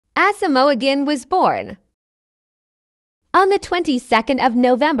Asamoah Gyan was born on the 22nd of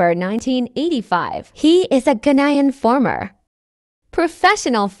November 1985. He is a Ghanaian former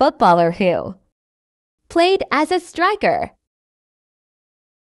professional footballer who played as a striker.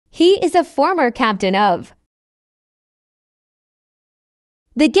 He is a former captain of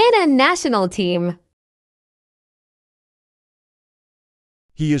the Ghana national team.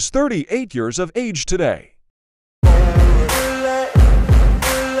 He is 38 years of age today.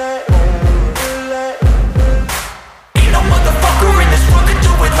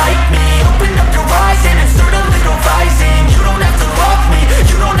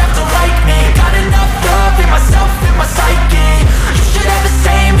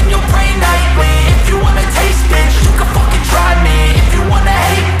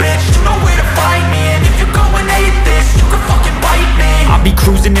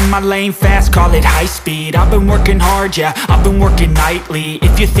 Cruising in my lane fast, call it high speed. I've been working hard, yeah, I've been working nightly.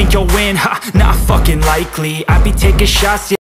 If you think you'll win, ha, not fucking likely. I be taking shots, yeah.